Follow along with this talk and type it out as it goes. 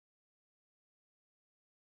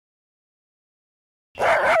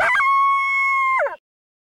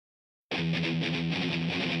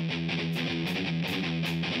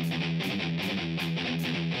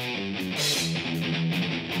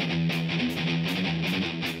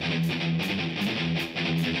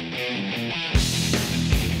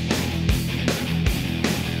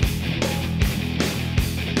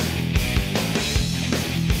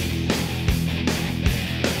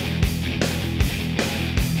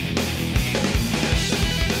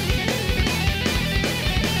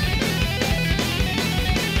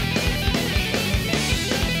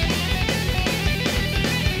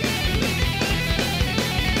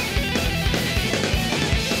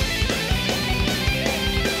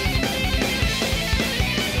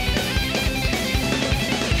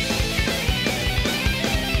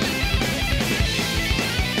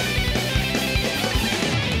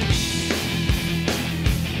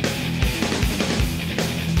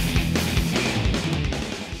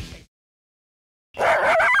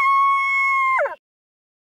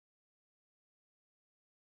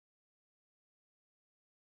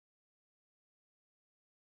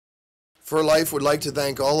For Life would like to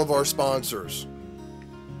thank all of our sponsors.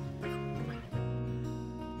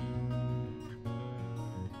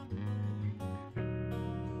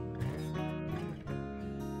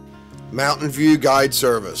 Mountain View Guide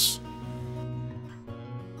Service,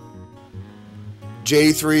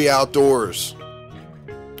 J3 Outdoors,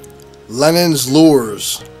 Lennon's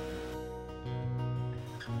Lures,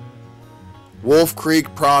 Wolf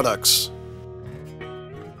Creek Products,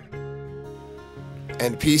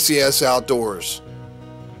 and PCS Outdoors.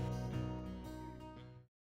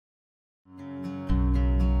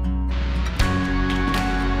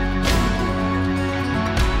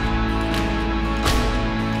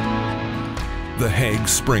 The Hague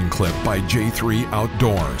Spring Clip by J3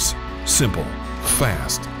 Outdoors. Simple,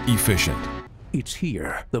 fast, efficient. It's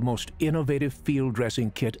here, the most innovative field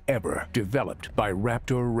dressing kit ever, developed by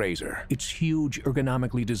Raptor Razor. Its huge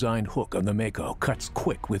ergonomically designed hook on the Mako cuts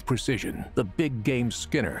quick with precision. The big game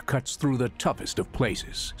skinner cuts through the toughest of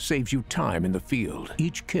places, saves you time in the field.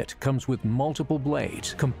 Each kit comes with multiple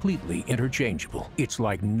blades, completely interchangeable. It's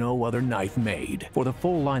like no other knife made. For the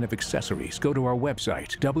full line of accessories, go to our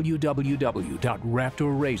website,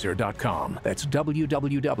 www.raptorrazor.com. That's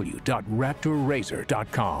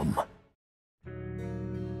www.raptorrazor.com.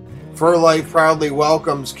 Fur Life proudly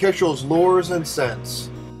welcomes Kitchell's Lures and Scents.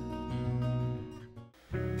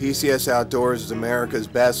 PCS Outdoors is America's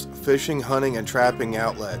best fishing, hunting, and trapping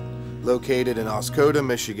outlet, located in Oscoda,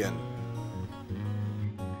 Michigan.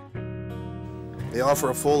 They offer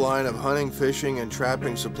a full line of hunting, fishing, and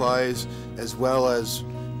trapping supplies, as well as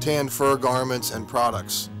tanned fur garments and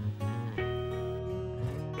products.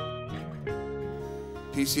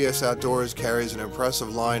 PCS Outdoors carries an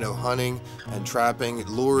impressive line of hunting and trapping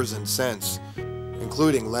lures and scents,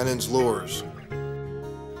 including Lennon's Lures.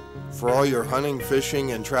 For all your hunting,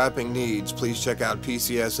 fishing, and trapping needs, please check out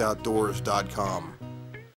PCSOutdoors.com.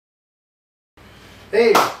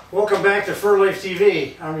 Hey, welcome back to Fur Life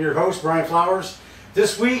TV. I'm your host, Bryan Flowers.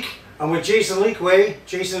 This week, I'm with Jason Leakway,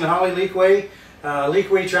 Jason and Holly Leakway,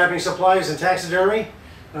 Leakway Trapping Supplies and Taxidermy.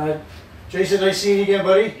 Jason, nice seeing you again,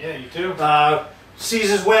 buddy. Yeah, you too.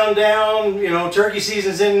 Season's wound down, you know, turkey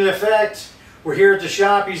season's in effect. We're here at the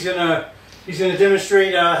shop. He's gonna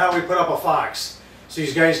demonstrate how we put up a fox, so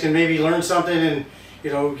these guys can maybe learn something and,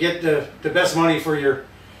 you know, get the best money for your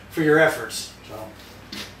efforts. So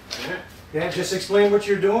yeah, just explain what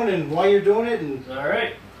you're doing and why you're doing it. And all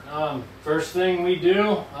right. First thing we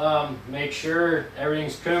do, make sure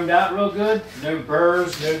everything's combed out real good. No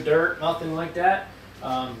burrs, no dirt, nothing like that.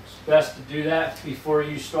 It's best to do that before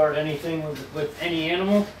you start anything with any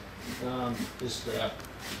animal. Just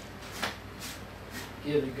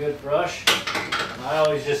give it a good brush. I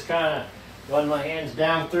always just kind of run my hands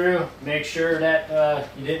down through, make sure that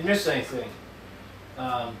you didn't miss anything.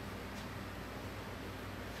 The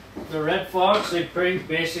red fox, they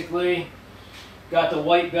basically got the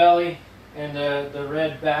white belly and the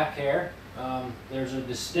red back hair. There's a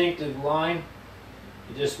distinctive line.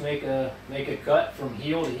 You just make a cut from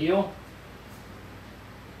heel to heel.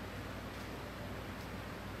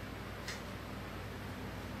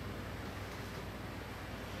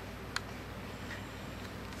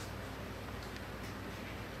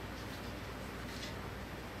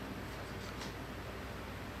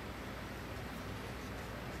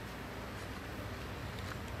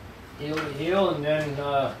 Heel to heel, and then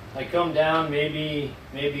I come down maybe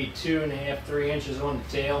 2.5, 3 inches on the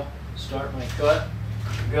tail. Start my cut.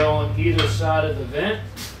 Go on either side of the vent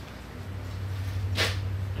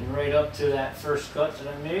and right up to that first cut that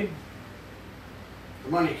I made. the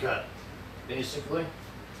money cut. Basically.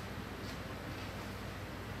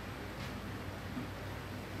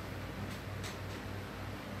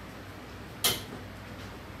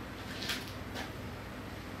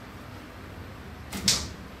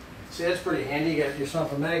 See, that's pretty handy. You got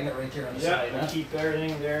yourself a magnet right there on the side, I huh? keep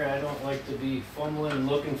everything there. I don't like to be fumbling and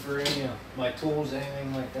looking for any of my tools,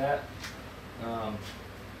 anything like that.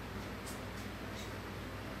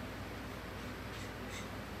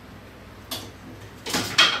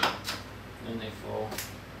 And they fall.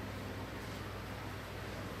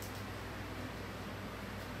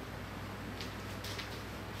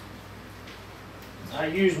 I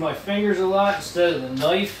use my fingers a lot instead of the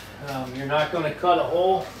knife. You're not going to cut a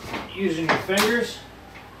hole using your fingers.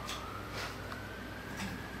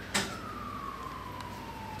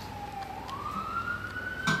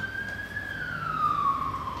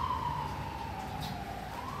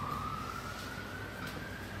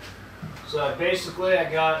 So basically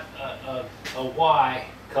I got a Y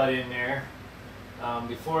cut in there.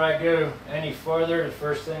 Before I go any further, the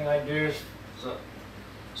first thing I do is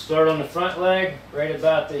start on the front leg, right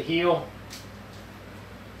about the heel.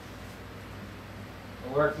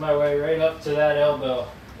 work my way right up to that elbow.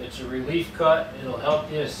 It's a relief cut. It'll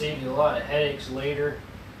help you, save you a lot of headaches later.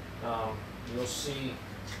 You'll see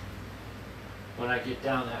when I get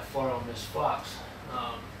down that far on this fox.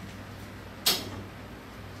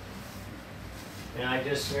 And I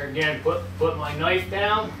just, here again, put my knife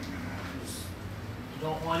down. You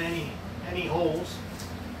don't want any holes.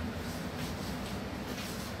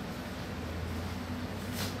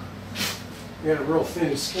 You got a real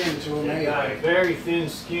thin skin to them They got a anyway. very thin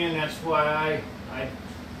skin. That's why I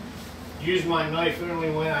use my knife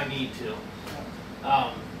only when I need to.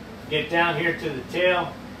 Get down here to the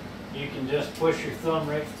tail. You can just push your thumb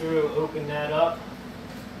right through, open that up.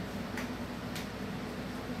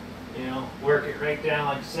 You know, work it right down.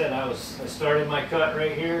 Like I said, I started my cut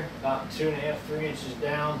right here, about 2.5, 3 inches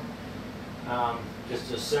down.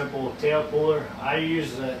 Just a simple tail puller. I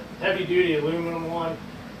use a heavy-duty aluminum one.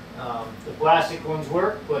 The plastic ones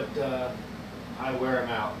work, but I wear them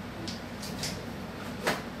out.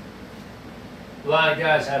 A lot of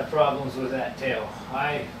guys have problems with that tail.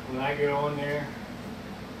 When I go on there,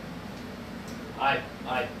 I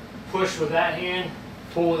push with that hand,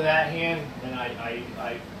 pull with that hand, and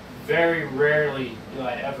I very rarely do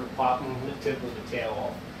I ever pop the tip of the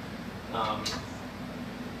tail off.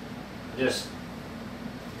 Just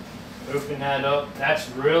open that up. That's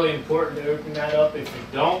really important to open that up. If you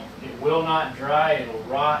don't, it will not dry. It'll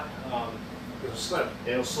rot. It'll slip.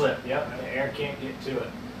 It'll slip. Yep. The air can't get to it.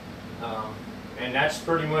 And that's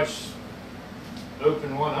pretty much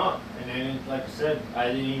open one up. And then, like I said,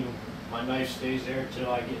 my knife stays there till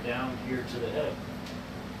I get down here to the head.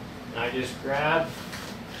 And I just grab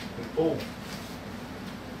and pull.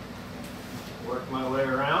 Work my way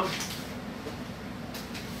around.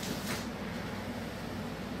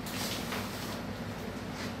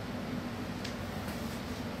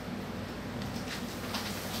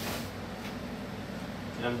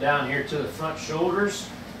 And I'm down here to the front shoulders.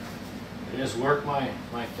 I just work my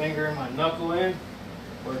finger and my knuckle in,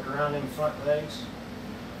 work around them front legs.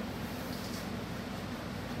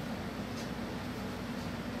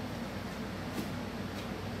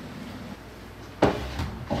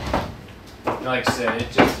 Like I said,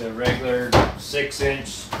 it's just a regular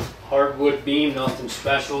 6-inch hardwood beam, nothing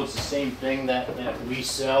special. It's the same thing that we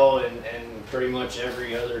sell and pretty much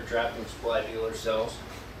every other trapping supply dealer sells.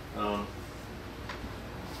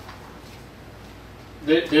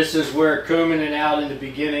 This is where combing it out in the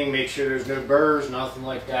beginning, make sure there's no burrs, nothing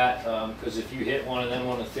like that, because if you hit one of them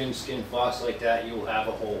on a thin-skinned fox like that, you'll have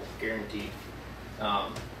a hole, guaranteed.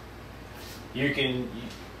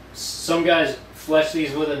 Some guys flesh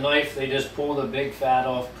these with a knife. They just pull the big fat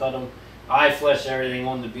off, cut them. I flesh everything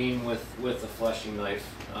on the beam with a fleshing knife.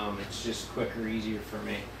 It's just quicker, easier for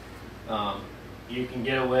me. You can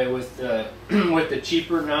get away with the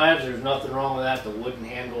cheaper knives. There's nothing wrong with that. The wooden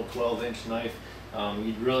handle 12-inch knife.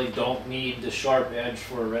 You really don't need the sharp edge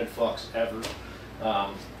for a red fox ever.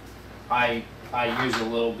 I use a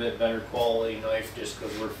little bit better quality knife just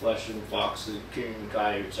because we're fleshing foxes, coon,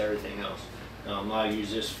 coyotes, everything else. I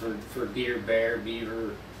use this for deer, bear,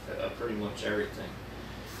 beaver, pretty much everything.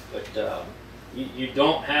 But you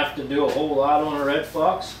don't have to do a whole lot on a red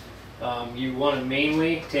fox. You want to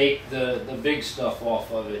mainly take the big stuff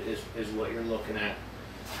off of it is what you're looking at.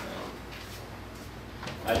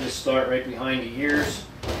 I just start right behind the ears,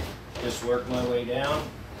 just work my way down.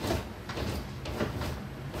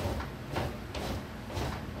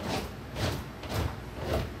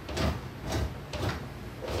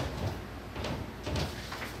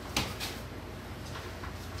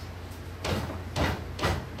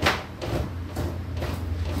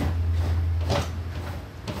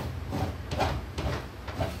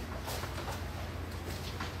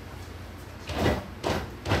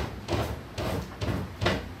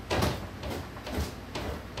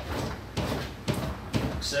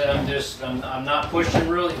 I'm not pushing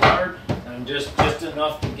really hard. I'm just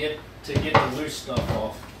enough to get the loose stuff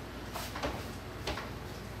off.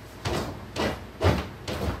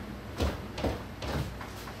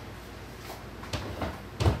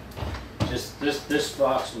 This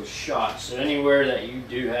fox was shot, so anywhere that you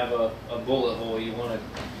do have a bullet hole, you want to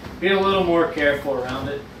be a little more careful around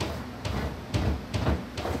it.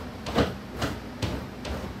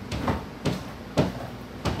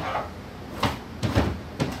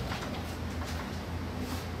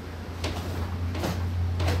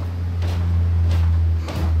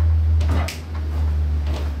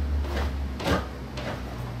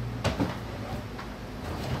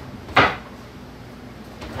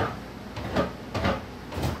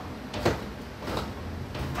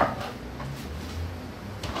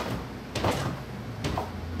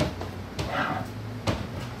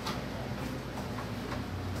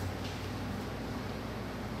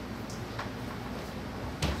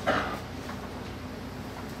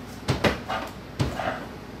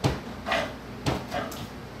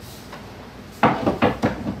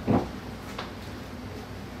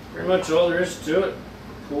 much all there is to it.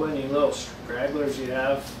 Pull any little stragglers you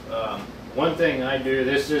have. One thing I do,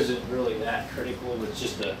 this isn't really that critical, but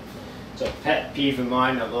it's a pet peeve of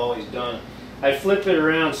mine I've always done. I flip it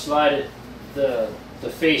around, slide it the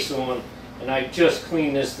face on, and I just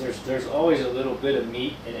clean this. There's always a little bit of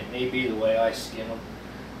meat, and it may be the way I skin them.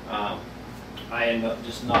 I end up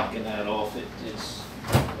just knocking that off. It's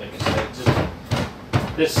like I said,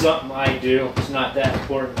 this is something I do. It's not that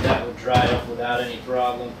important. That would dry up without any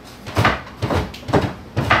problem.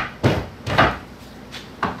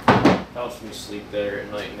 Helps me sleep better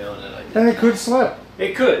at night knowing that I did. And it could slip.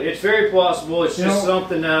 It could. It's very possible. It's just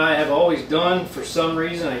something that I have always done for some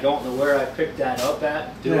reason. I don't know where I picked that up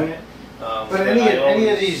at doing it. But any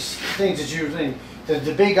of these things that you think,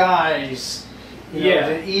 the big eyes, you know,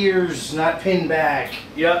 the ears not pinned back.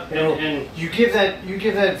 Yep. And you give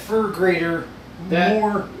that fur grader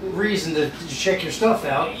more reason to check your stuff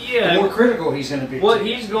out. Yeah. The more critical he's going to be. What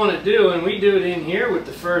he's going to do, and we do it in here with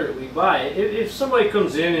the fur that we buy. If somebody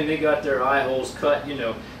comes in and they got their eye holes cut, you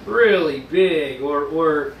know, really big,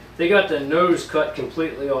 or they got the nose cut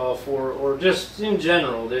completely off, or just in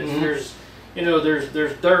general, there's you know,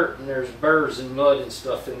 there's dirt and there's burrs and mud and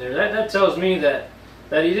stuff in there. That tells me that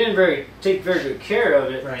he didn't take very good care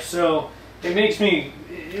of it. Right. So it makes me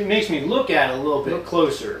look at it a little bit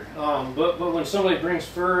closer. But when somebody brings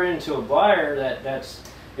fur into a buyer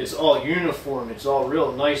it's all uniform, it's all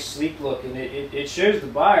real nice, sleek looking, it shows the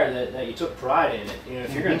buyer that you took pride in it. You know,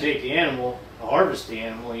 if you're going to take the animal, harvest the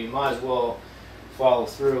animal, you might as well follow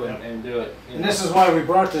through and do it. And this is why we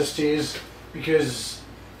brought this to you, because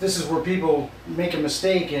this is where people make a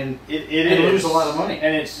mistake and lose a lot of money.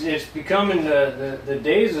 And it's becoming the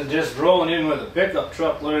days of just rolling in with a pickup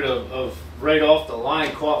truckload of right off the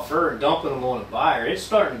line caught fur and dumping them on a buyer. It's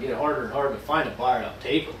starting to get harder and harder to find a buyer that'll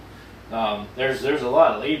take them. There's a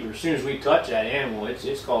lot of labor. As soon as we touch that animal,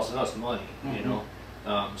 it's costing us money. You know,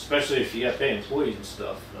 especially if you got to pay employees and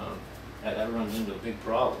stuff. That runs into a big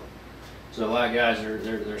problem. So a lot of guys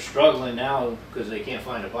they're struggling now because they can't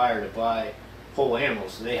find a buyer to buy whole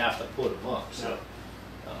animals, so they have to put them up. So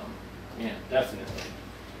yeah, definitely.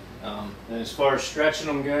 And as far as stretching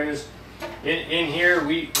them goes, in here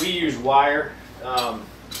we use wire.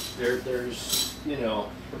 There's you know,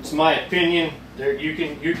 it's my opinion. You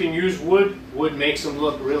can use wood. Wood makes them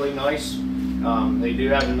look really nice. They do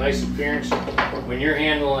have a nice appearance. When you're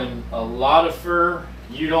handling a lot of fur,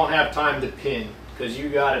 you don't have time to pin, because you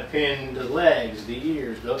got to pin the legs, the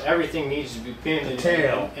ears, everything needs to be pinned in the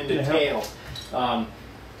tail.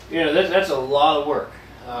 You know, that's a lot of work.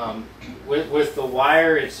 With the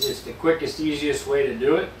wire, it's the quickest, easiest way to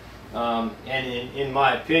do it. And in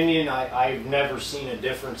my opinion, I've never seen a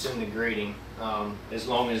difference in the grading, as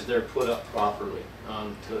long as they're put up properly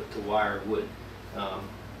to wire wood.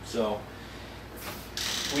 So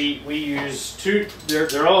we use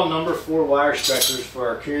they're all number 4 wire stretchers for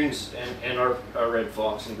our coons and our red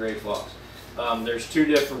fox and gray fox. There's 2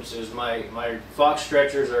 differences. My fox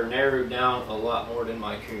stretchers are narrowed down a lot more than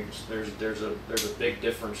my coons. There's a big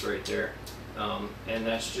difference right there, and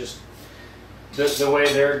that's just the way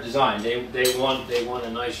they're designed. They want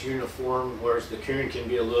a nice uniform, whereas the coon can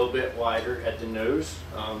be a little bit wider at the nose,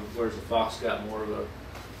 whereas the fox got more of a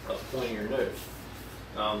pointier nose.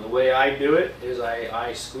 The way I do it is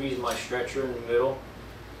I squeeze my stretcher in the middle.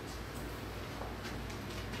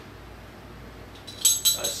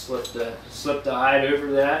 I slip the hide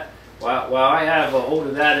over that. While I have a hold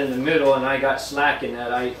of that in the middle and I got slack in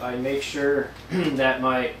that, I make sure that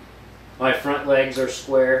my front legs are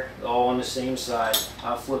square, all on the same side.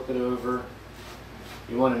 I'll flip it over.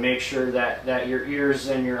 You want to make sure that your ears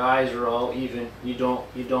and your eyes are all even. You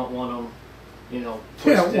don't want them, you know,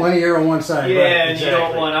 twisted. Yeah, one ear on one side. Yeah, right, and exactly. you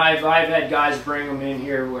don't want. I've had guys bring them in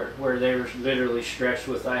here where they were literally stretched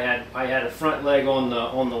with. I had a front leg on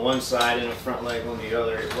the one side and a front leg on the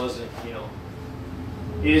other. It wasn't, you know.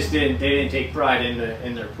 They didn't take pride in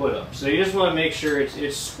their put up. So you just want to make sure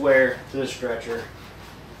it's square to the stretcher.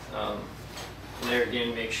 And there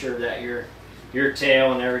again, make sure that your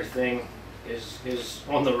tail and everything is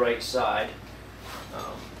on the right side.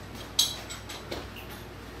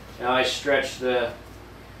 Now I stretch the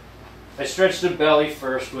belly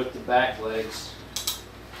first with the back legs,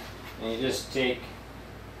 and you just take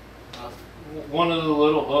one of the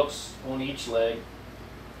little hooks on each leg.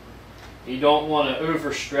 You don't want to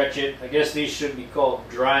overstretch it. I guess these should be called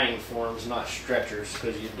drying forms, not stretchers,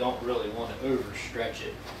 because you don't really want to overstretch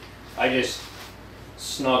it. I just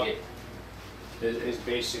snug it is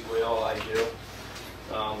basically all I do.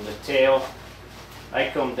 The tail, I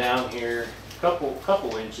come down here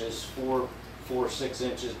couple inches, 4-6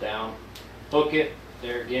 inches down, hook it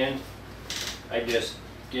there again. I just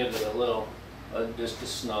give it a little, just a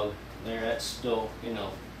snug there. That's still, you know,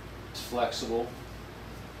 it's flexible.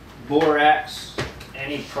 Borax,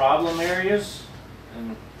 any problem areas,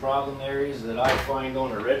 and problem areas that I find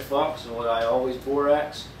on a red fox, and what I always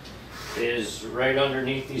borax is right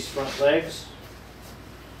underneath these front legs.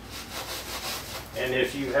 And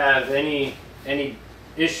if you have any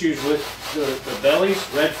issues with the bellies,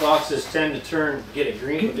 red foxes tend to get a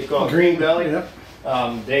green, what they call a green belly. Yep.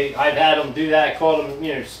 I've had them do that. I called them,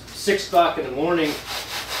 you know, 6 o'clock in the morning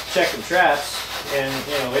checking traps, and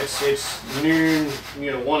you know it's noon,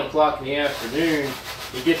 you know, 1 o'clock in the afternoon.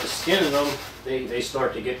 You get the skin of them, they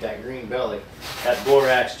start to get that green belly. That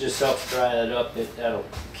borax just helps dry that up. That'll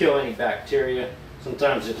kill any bacteria.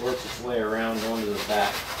 Sometimes it works its way around onto the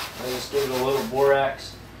back. I just give it a little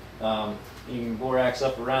borax. You can borax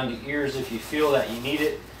up around the ears if you feel that you need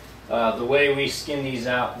it. The way we skin these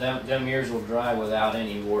out, them ears will dry without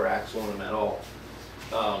any borax on them at all.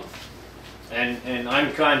 And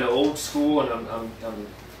I'm kind of old school, and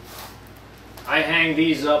I hang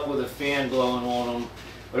these up with a fan blowing on them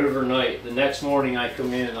overnight. The next morning I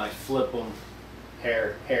come in and I flip them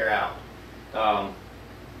hair out.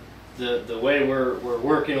 The way we're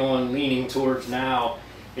working on leaning towards now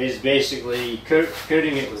is basically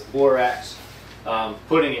coating it with borax,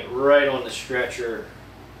 putting it right on the stretcher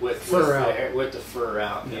with the fur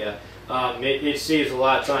out. Yeah, it saves a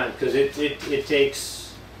lot of time, because it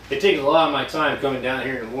takes a lot of my time coming down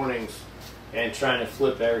here in the mornings and trying to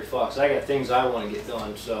flip every fox. I got things I want to get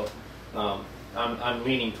done, so I'm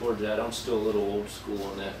leaning towards that. I'm still a little old school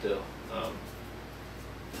on that though.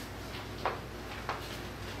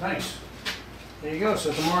 Nice. There you go.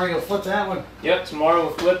 So tomorrow you'll flip that one. Yep, tomorrow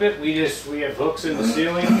we'll flip it. We have hooks in the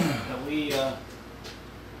ceiling that we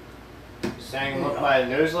just hang them up by the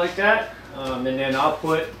nose like that, and then I'll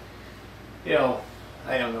put, you know,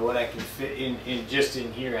 I don't know what I can fit in just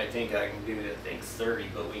in here. I think I can do 30,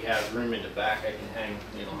 but we have room in the back. I can hang,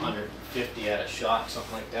 you know, 150 at a shot,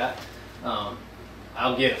 something like that.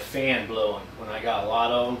 I'll get a fan blowing when I got a lot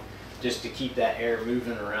of them, just to keep that air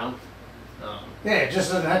moving around. Yeah, it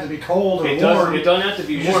just doesn't have to be cold or warm. It doesn't have to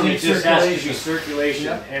be warm. It just has to be circulation.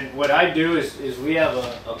 Yep. And what I do is we have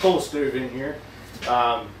a coal stove in here.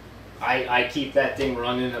 I keep that thing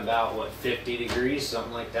running about, what, 50 degrees,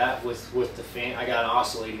 something like that, with the fan. I got an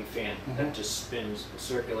oscillating fan that just spins and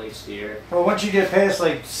circulates the air. Well, once you get past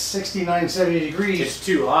like 69, 70 degrees, it's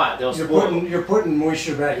too hot. You're putting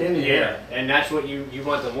moisture back in the air. And that's what you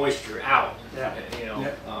want, the moisture out. Yeah. You know.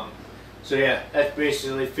 Yeah. So yeah, that's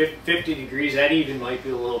basically 50 degrees. That even might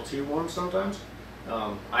be a little too warm sometimes.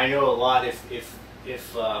 I know a lot.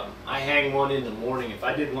 If I hang one in the morning, if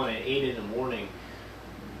I did one at 8 in the morning,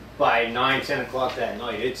 by 9, 10 o'clock that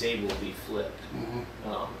night, it's able to be flipped.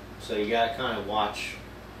 So you got to kind of watch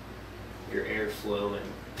your airflow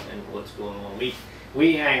and what's going on.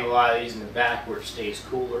 We hang a lot of these in the back where it stays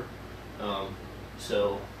cooler.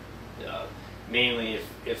 Mainly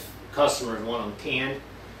if customers want them tanned,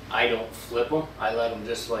 I don't flip them. I let them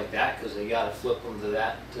just like that, because they got to flip them to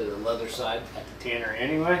the leather side at the tanner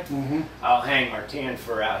anyway. I'll hang our tan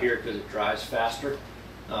fur out here because it dries faster,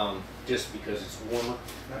 just because it's warmer.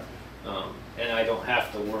 And I don't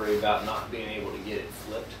have to worry about not being able to get it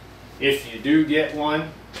flipped. If you do get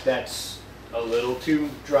one that's a little too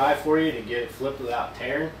dry for you to get it flipped without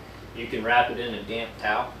tearing, you can wrap it in a damp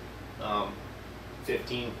towel,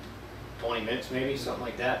 15, 20 minutes maybe, something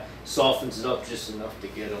like that. Softens it up just enough to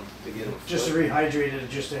get them flipped. Just to rehydrate it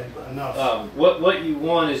just enough. What you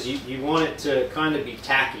want is you want it to kind of be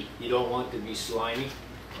tacky. You don't want it to be slimy,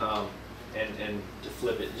 and to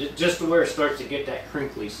flip it just to where it starts to get that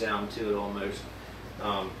crinkly sound to it almost.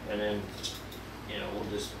 And then, you know,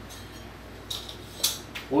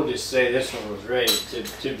 we'll just say this one was ready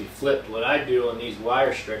to be flipped. What I do on these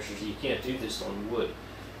wire stretchers, you can't do this on wood.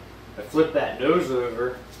 I flip that nose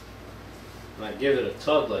over, and I give it a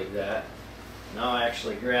tug like that. Now I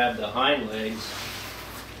actually grab the hind legs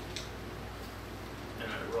and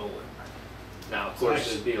I roll it. Now, of course,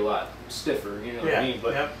 it'd be a lot stiffer, you know what I mean?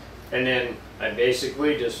 But and then I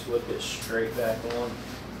basically just flip it straight back on.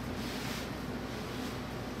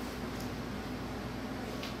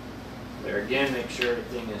 There again, make sure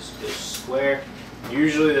everything is square.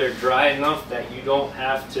 Usually they're dry enough that you don't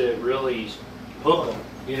have to really hook them.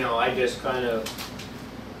 You know, I just kind of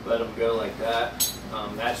let them go like that.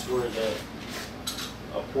 That's where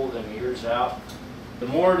I'll pull them ears out. The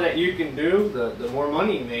more that you can do, the more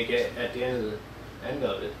money you make at the end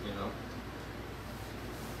of it, you know.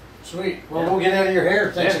 Sweet. Well, we'll get out of your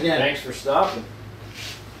hair. Thanks again. Thanks for stopping.